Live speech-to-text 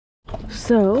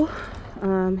So,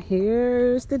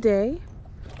 here's the day,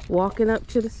 walking up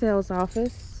to the sales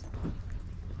office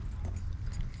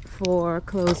for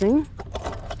closing.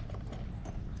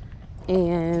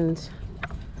 And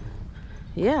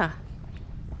yeah,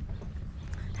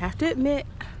 have to admit,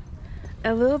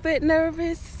 a little bit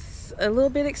nervous, a little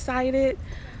bit excited,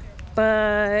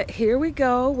 but here we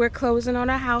go. We're closing on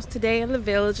our house today in the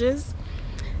Villages,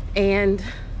 and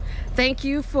thank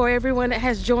you for everyone that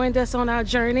has joined us on our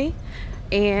journey,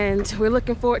 and we're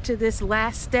looking forward to this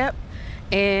last step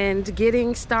and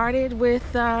getting started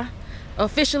with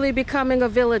officially becoming a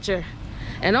villager.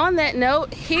 And on that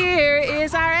note, here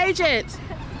is our agent.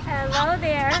 Hello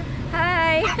there.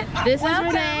 Hi. This is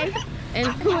Renee. And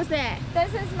who is that?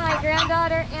 This is my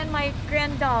granddaughter and my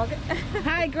granddog.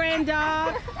 Hi,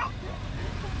 granddog.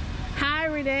 Hi,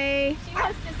 Renee. She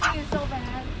wants to see you so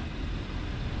bad.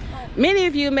 Many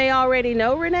of you may already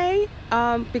know Renee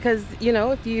because, you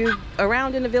know, if you're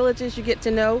around in the Villages, you get to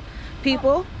know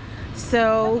people.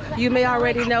 So you may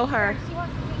already know her. She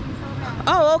wants to meet you so bad.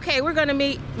 Oh, okay. We're going to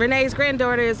meet Renee's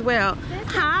granddaughter as well.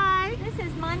 Hi. This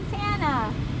is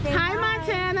Montana. Say Hi,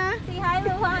 Montana. Say hi,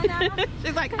 Luana.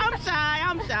 She's like, I'm shy.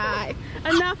 I'm shy.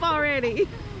 Enough already.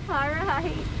 All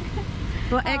right.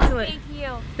 Well, excellent. Thank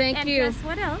you. Thank and you. Guess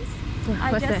what else?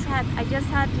 What's that? I just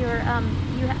had your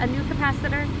a new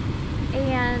capacitor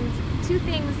and 2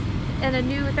 things and a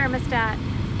new thermostat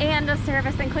and a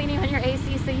service and cleaning on your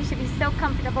AC, so you should be so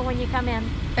comfortable when you come in.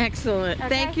 Excellent. Okay?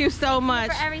 Thank you so much.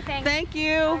 Thank you for everything. Thank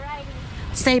you.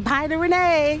 Alrighty. Say bye to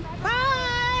Renee.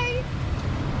 Bye.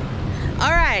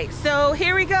 All right, so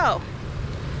here we go.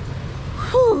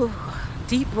 Whew.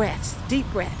 Deep breaths, deep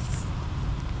breaths.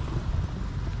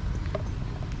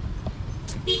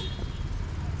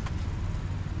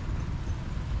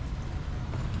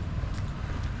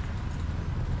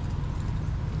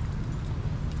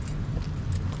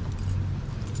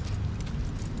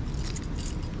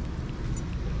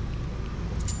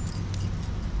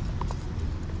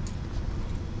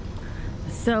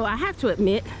 So I have to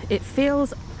admit, it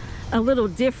feels a little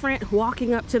different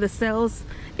walking up to the sales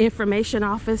information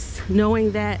office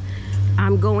knowing that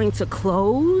I'm going to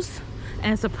close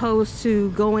as opposed to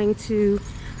going to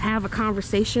have a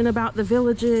conversation about the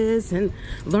Villages and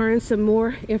learn some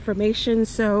more information.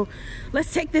 So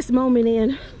let's take this moment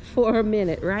in for a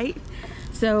minute, right?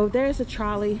 So there's a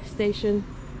trolley station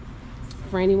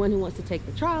for anyone who wants to take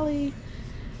the trolley.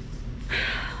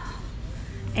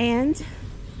 And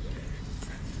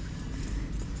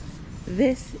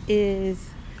this is,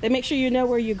 they make sure you know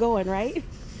where you're going, right?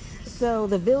 So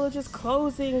the Villages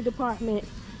closing department.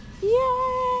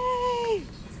 Yay!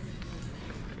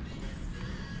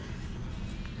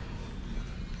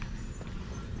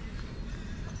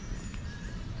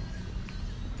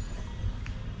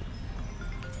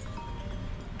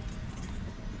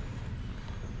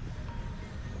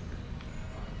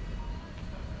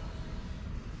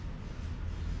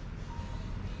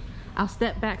 I'll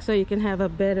step back so you can have a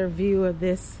better view of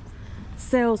this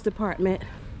sales department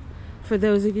for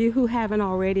those of you who haven't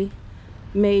already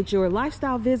made your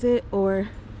lifestyle visit or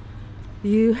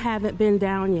you haven't been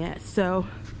down yet. So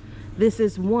this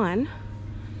is one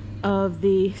of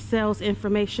the sales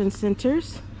information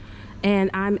centers,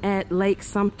 and I'm at Lake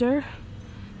Sumter,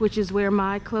 which is where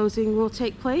my closing will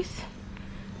take place.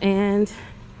 And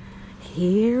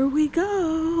here we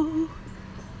go.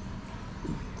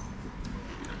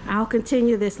 I'll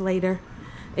continue this later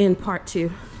in part 2.